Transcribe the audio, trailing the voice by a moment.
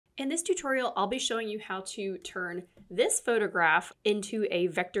In this tutorial, I'll be showing you how to turn this photograph into a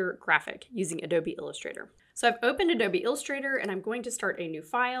vector graphic using Adobe Illustrator. So I've opened Adobe Illustrator and I'm going to start a new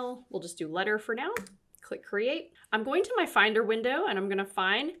file. We'll just do letter for now. Click create. I'm going to my Finder window and I'm going to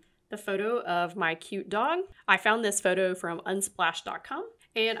find the photo of my cute dog. I found this photo from unsplash.com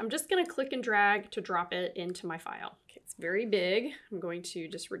and I'm just going to click and drag to drop it into my file. Okay, it's very big. I'm going to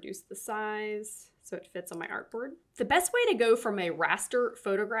just reduce the size so it fits on my artboard. The best way to go from a raster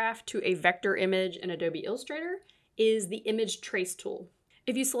photograph to a vector image in Adobe Illustrator is the Image Trace tool.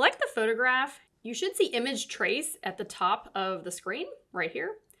 If you select the photograph, you should see Image Trace at the top of the screen right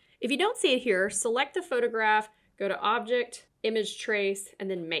here. If you don't see it here, select the photograph, go to Object, Image Trace, and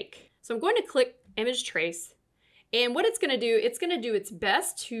then Make. So I'm going to click Image Trace, and what it's going to do its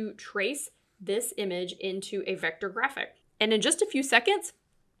best to trace this image into a vector graphic. And in just a few seconds,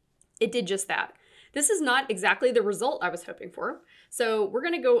 it did just that. This is not exactly the result I was hoping for. So we're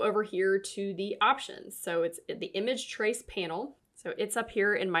going to go over here to the options. So it's the Image Trace panel. So it's up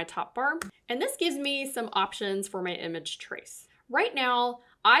here in my top bar. And this gives me some options for my image trace. Right now,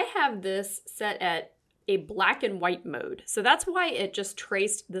 I have this set at a black and white mode. So that's why it just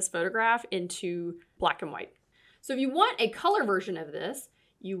traced this photograph into black and white. So if you want a color version of this,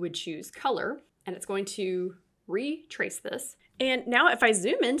 you would choose color, and it's going to retrace this. And now if I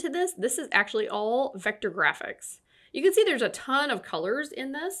zoom into this, this is actually all vector graphics. You can see there's a ton of colors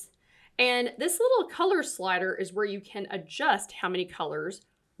in this. And this little color slider is where you can adjust how many colors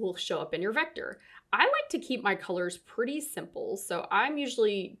will show up in your vector. I like to keep my colors pretty simple. So I'm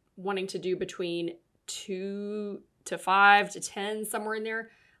usually wanting to do between 2 to 5 to 10, somewhere in there.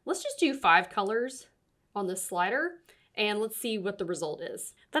 Let's just do 5 colors on this slider. And let's see what the result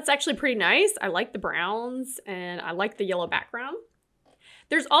is. That's actually pretty nice. I like the browns and I like the yellow background.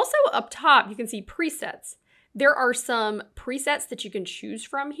 There's also up top, you can see presets. There are some presets that you can choose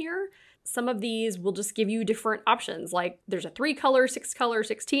from here. Some of these will just give you different options. Like there's a 3 color, 6 color,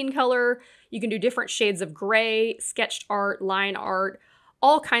 16 color. You can do different shades of gray, sketched art, line art,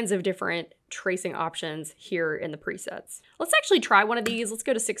 all kinds of different tracing options here in the presets. Let's actually try one of these. Let's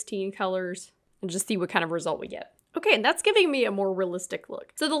go to 16 colors and just see what kind of result we get. Okay, and that's giving me a more realistic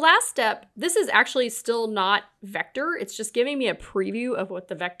look. So the last step, this is actually still not vector. It's just giving me a preview of what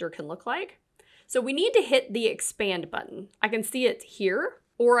the vector can look like. So we need to hit the expand button. I can see it here,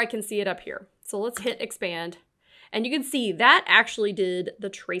 or I can see it up here. So let's hit expand. And you can see that actually did the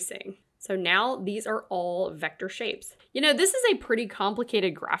tracing. So now these are all vector shapes. You know, this is a pretty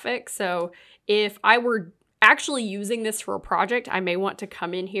complicated graphic. So if I were actually using this for a project, I may want to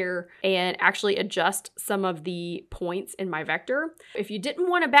come in here and actually adjust some of the points in my vector. If you didn't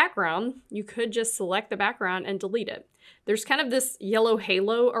want a background, you could just select the background and delete it. There's kind of this yellow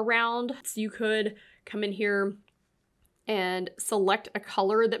halo around, so you could come in here and select a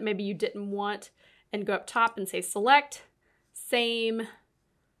color that maybe you didn't want and go up top and say select, same,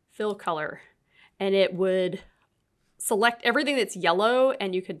 fill color. And it would select everything that's yellow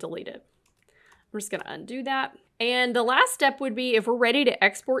and you could delete it. I'm just going to undo that. And the last step would be if we're ready to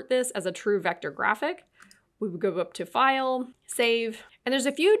export this as a true vector graphic, we would go up to File, Save, and there's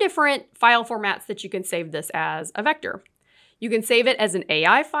a few different file formats that you can save this as a vector. You can save it as an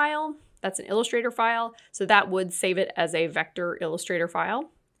AI file. That's an Illustrator file. So that would save it as a vector Illustrator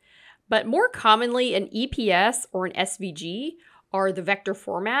file. But more commonly, an EPS or an SVG are the vector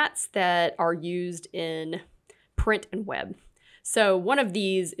formats that are used in print and web. So one of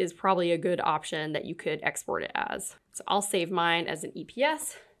these is probably a good option that you could export it as. So I'll save mine as an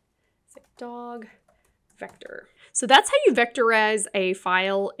EPS, say dog, vector. So that's how you vectorize a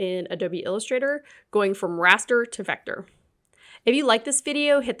file in Adobe Illustrator, going from raster to vector. If you like this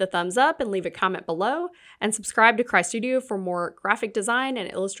video, hit the thumbs up and leave a comment below, and subscribe to CryStudio for more graphic design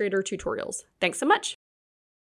and Illustrator tutorials. Thanks so much.